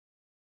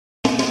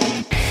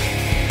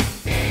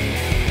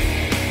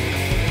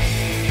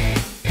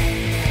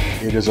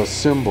It is a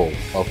symbol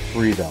of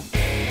freedom,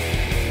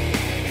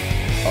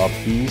 a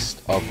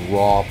beast of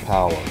raw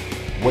power,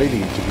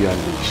 waiting to be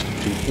unleashed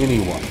to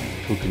anyone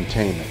who can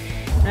tame it.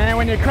 And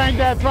when you crank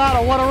that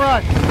throttle, what a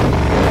rush!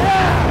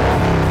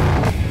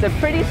 Yeah! It's a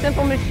pretty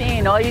simple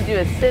machine. All you do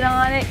is sit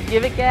on it,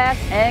 give it gas,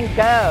 and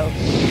go.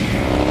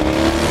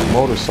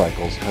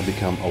 Motorcycles have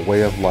become a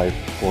way of life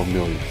for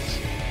millions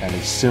and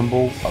a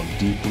symbol of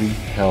deeply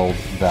held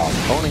value.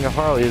 Owning a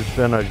Harley has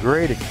been a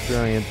great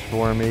experience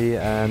for me,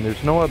 and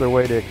there's no other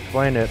way to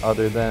explain it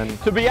other than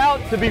To be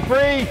out, to be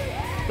free,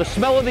 the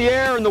smell of the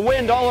air and the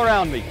wind all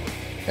around me.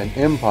 An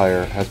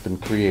empire has been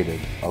created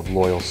of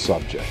loyal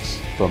subjects,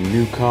 from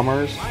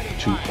newcomers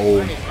to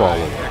old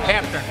followers,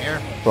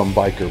 from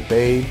biker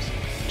babes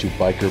to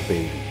biker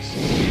babies.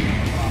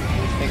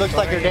 Looks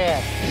like your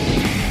dad.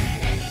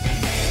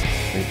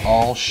 They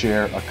all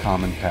share a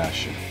common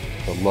passion,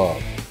 the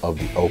love of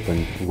the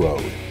open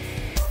road.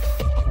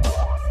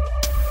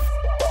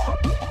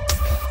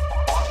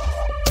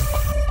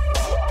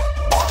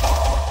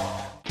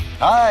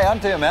 Hi, I'm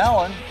Tim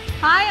Allen.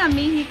 Hi, I'm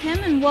Mihi Kim,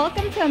 and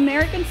welcome to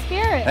American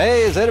Spirit.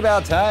 Hey, is it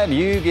about time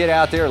you get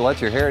out there,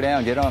 let your hair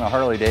down, get on a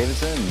Harley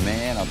Davidson?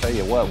 Man, I'll tell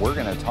you what, we're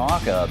going to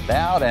talk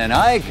about an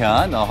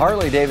icon, the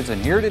Harley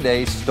Davidson. Here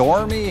today,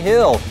 Stormy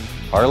Hill.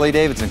 Harley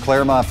Davidson,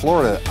 Claremont,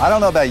 Florida. I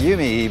don't know about you,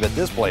 Mihi, but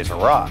this place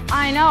rocks.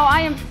 I know,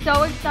 I am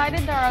so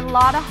excited. There are a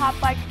lot of hot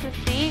bikes to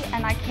see,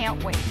 and I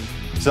can't wait.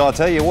 So I'll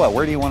tell you what,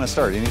 where do you want to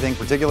start? Anything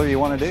particular you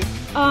want to do?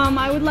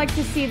 I would like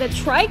to see the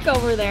trike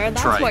over there.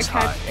 That's Trike's what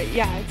hot.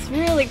 yeah, it's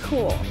really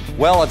cool.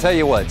 Well, I'll tell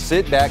you what,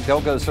 sit back,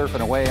 don't go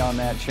surfing away on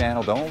that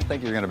channel. Don't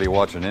think you're going to be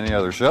watching any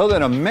other show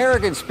than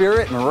American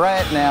Spirit. And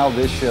right now,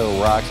 this show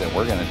rocks, and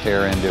we're going to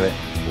tear into it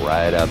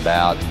right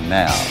about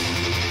now.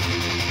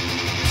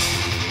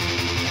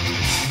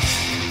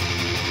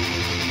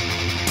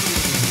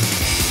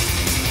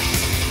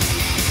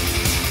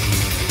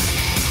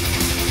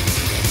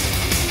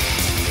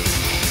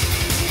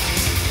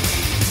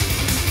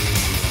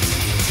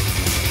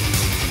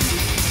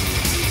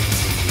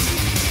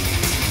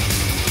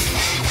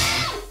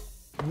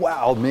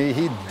 Wow,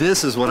 Mihi,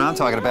 this is what I'm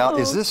talking about.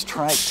 Is this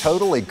trike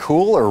totally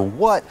cool or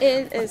what?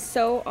 It is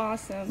so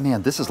awesome.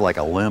 Man, this is like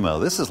a limo.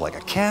 This is like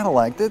a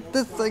Cadillac.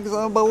 This thing's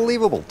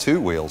unbelievable. 2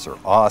 wheels are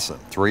awesome.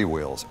 3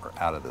 wheels are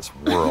out of this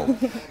world.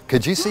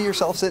 Could you see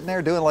yourself sitting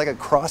there doing like a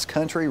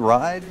cross-country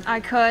ride?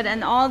 I could,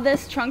 and all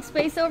this trunk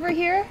space over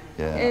here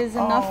is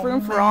enough room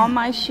for all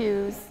my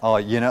shoes. Oh,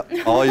 you know,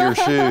 all your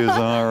shoes,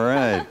 all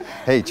right.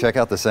 Hey, check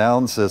out the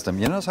sound system.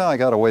 You notice how I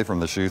got away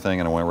from the shoe thing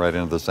and I went right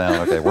into the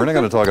sound? Okay, we're not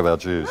going to talk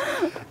about shoes.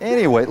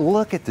 Anyway,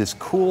 look at this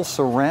cool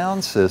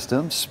surround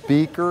system,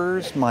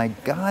 speakers. My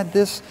God,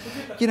 this,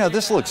 you know,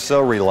 this looks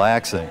so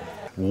relaxing.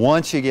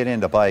 Once you get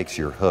into bikes,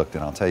 you're hooked.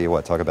 And I'll tell you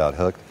what, talk about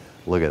hooked.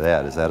 Look at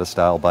that. Is that a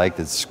style bike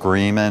that's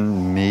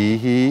screaming,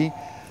 Mihi?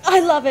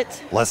 I love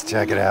it. Let's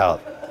check it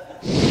out.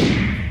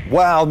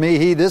 Wow,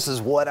 Mihi, this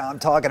is what I'm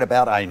talking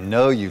about. I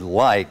know you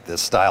like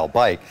this style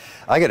bike.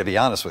 I got to be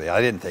honest with you,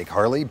 I didn't think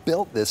Harley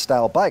built this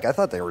style bike. I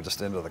thought they were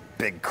just into the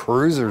big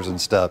cruisers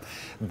and stuff.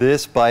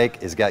 This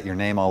bike has got your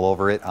name all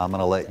over it. I'm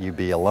going to let you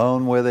be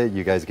alone with it.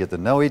 You guys get to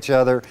know each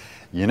other.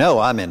 You know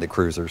I'm into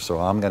cruisers, so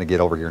I'm going to get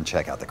over here and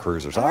check out the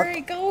cruisers. All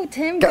right, go,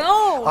 Tim,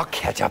 go. I'll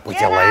catch up with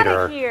Get you later.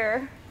 out of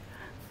here.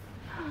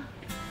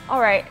 All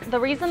right, the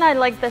reason I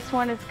like this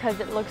one is because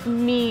it looks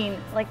mean,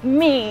 like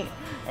me.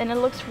 And it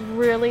looks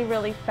really,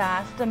 really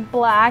fast and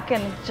black,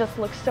 and it just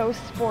looks so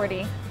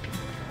sporty.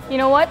 You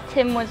know what?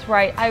 Tim was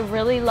right. I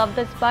really love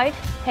this bike.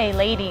 Hey,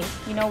 ladies,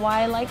 you know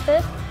why I like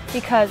this?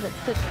 Because it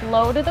sits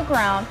low to the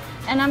ground.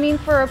 And I mean,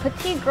 for a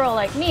petite girl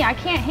like me, I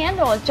can't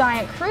handle a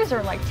giant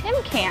cruiser like Tim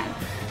can.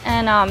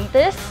 And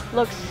this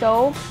looks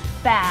so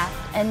fast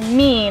and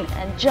mean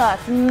and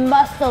just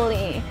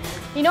muscly.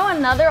 You know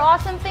another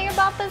awesome thing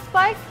about this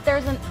bike?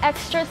 There's an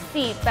extra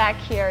seat back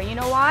here. You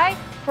know why?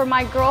 For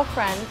my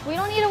girlfriends. We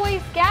don't need to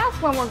waste gas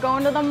when we're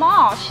going to the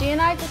mall. She and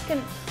I just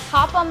can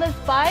hop on this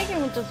bike and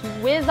we'll just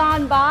whiz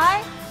on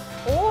by.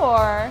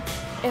 Or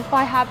if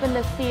I happen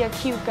to see a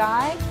cute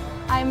guy,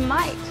 I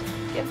might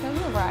give him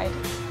a ride.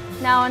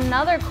 Now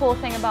another cool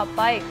thing about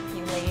bikes,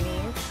 you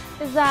ladies,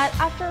 is that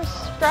after a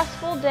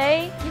stressful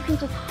day, you can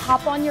just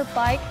hop on your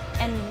bike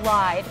and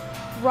ride.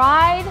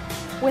 Ride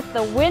with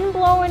the wind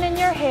blowing in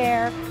your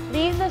hair,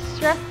 leave the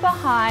stress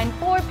behind,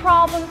 boy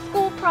problems,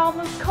 school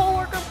problems,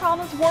 coworker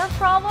problems, work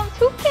problems,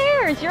 who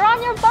cares? You're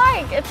on your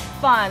bike, it's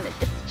fun.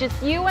 It's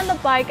just you and the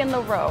bike and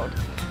the road.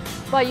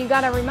 But you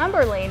gotta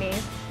remember,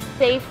 ladies,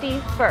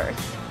 safety first.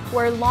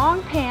 Wear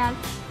long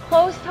pants,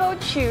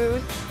 closed-toed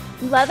shoes,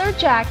 leather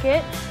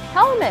jacket,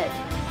 helmet.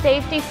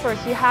 Safety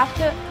first. You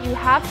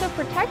have to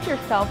protect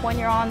yourself when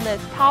you're on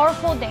this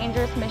powerful,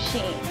 dangerous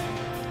machine.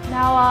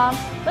 Now,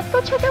 let's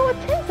go check out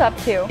what Tim's up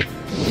to.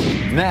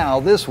 Now,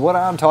 this is what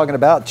I'm talking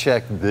about.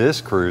 Check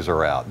this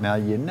cruiser out. Now,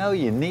 you know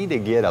you need to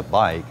get a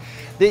bike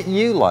that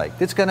you like,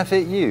 that's going to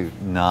fit you,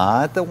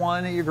 not the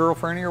one that your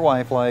girlfriend or your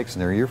wife likes,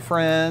 and they're your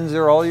friends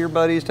or all your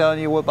buddies telling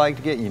you what bike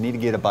to get. You need to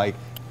get a bike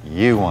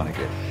you want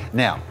to get.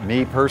 Now,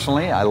 me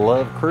personally, I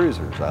love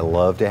cruisers. I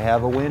love to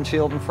have a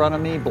windshield in front of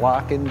me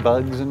blocking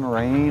bugs and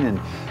rain and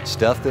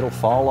stuff that'll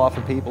fall off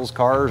of people's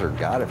cars, or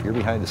God, if you're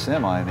behind a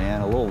semi, man,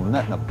 a little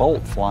nut and a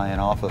bolt flying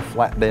off a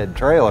flatbed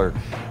trailer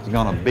is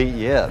gonna beat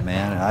you up,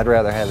 man, and I'd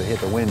rather have it hit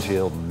the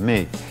windshield than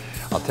me.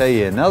 I'll tell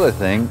you another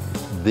thing,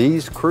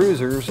 these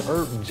cruisers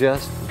are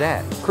just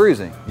that,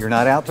 cruising. You're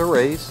not out to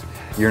race.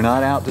 You're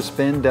not out to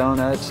spin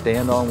donuts,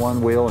 stand on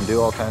one wheel, and do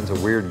all kinds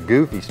of weird,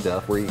 goofy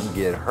stuff where you can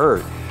get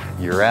hurt.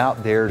 You're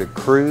out there to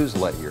cruise,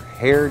 let your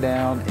hair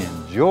down,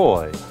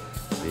 enjoy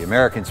the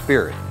American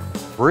spirit.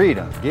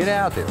 Freedom, get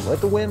out there, let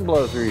the wind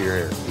blow through your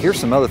hair. Here's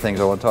some other things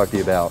I want to talk to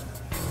you about.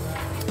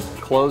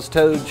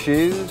 Closed-toed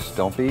shoes,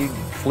 don't be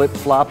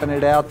flip-flopping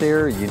it out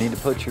there. You need to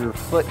put your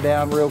foot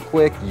down real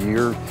quick.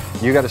 You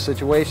got a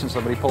situation,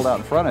 somebody pulled out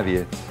in front of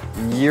you,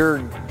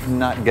 you're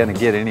not gonna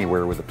get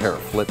anywhere with a pair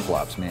of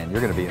flip-flops, man.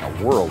 You're gonna be in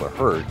a world of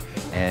hurt,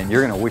 and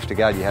you're gonna wish to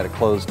God you had a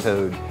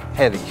closed-toed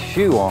heavy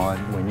shoe on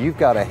when you've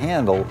got to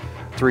handle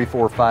 3,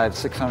 4, 5,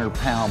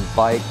 600-pound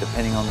bike,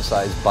 depending on the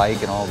size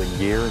bike and all the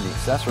gear and the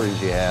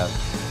accessories you have.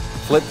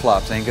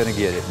 Flip-flops ain't gonna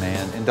get it,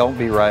 man. And don't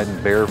be riding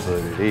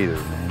barefooted either,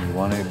 man.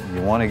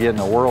 You wanna get in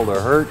a world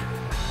of hurt,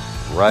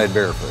 ride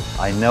barefoot.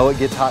 I know it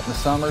gets hot in the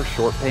summer,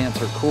 short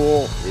pants are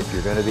cool. If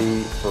you're gonna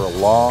be for a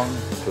long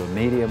to a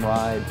medium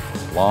ride,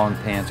 long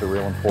pants are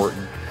real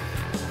important.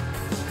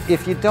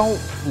 If you don't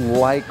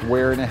like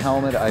wearing a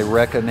helmet, I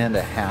recommend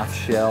a half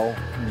shell.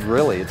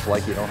 Really, it's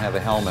like you don't have a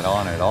helmet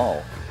on at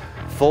all.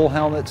 Full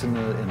helmets in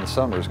the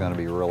summer is going to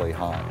be really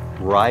hot.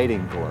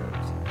 Riding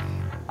gloves.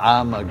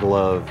 I'm a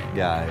glove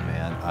guy,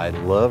 man. I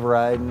love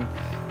riding,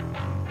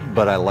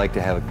 but I like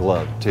to have a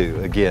glove too.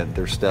 Again,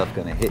 there's stuff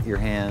going to hit your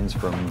hands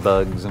from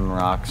bugs and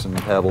rocks and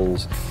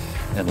pebbles.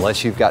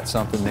 Unless you've got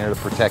something there to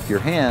protect your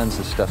hands,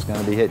 the stuff's going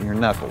to be hitting your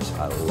knuckles.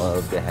 I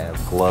love to have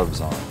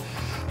gloves on.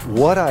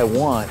 What I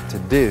want to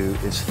do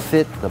is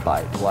fit the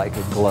bike like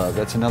a glove.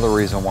 That's another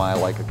reason why I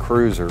like a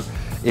cruiser.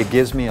 It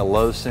gives me a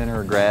low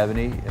center of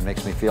gravity. It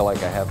makes me feel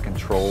like I have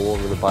control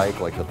over the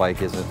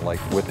bike isn't like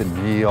whipping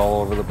me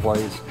all over the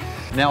place.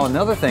 Now,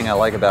 another thing I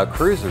like about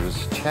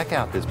cruisers, check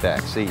out this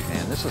back seat,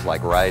 man. This is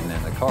like riding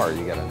in the car.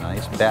 You got a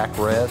nice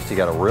backrest. You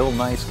got a real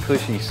nice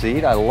cushy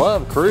seat. I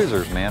love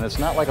cruisers, man. It's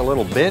not like a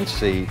little bench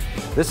seat.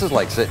 This is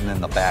like sitting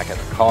in the back of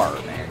the car,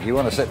 man. You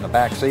want to sit in the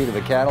back seat of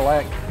a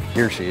Cadillac?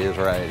 Here she is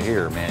right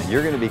here, man.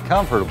 You're going to be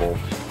comfortable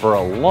for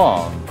a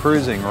long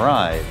cruising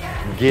ride.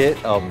 Get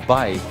a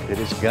bike that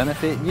is going to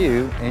fit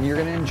you, and you're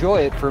going to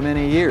enjoy it for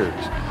many years.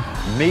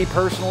 Me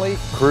personally,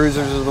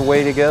 cruisers are the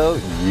way to go.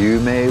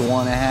 You may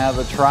want to have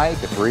a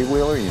trike, a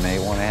three-wheeler. You may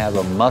want to have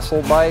a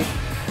muscle bike.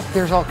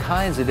 There's all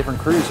kinds of different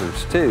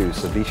cruisers too,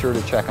 so be sure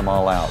to check them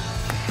all out.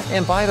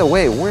 And by the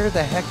way, where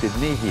the heck did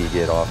Mihi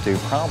get off to?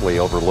 Probably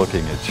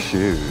overlooking its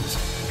shoes.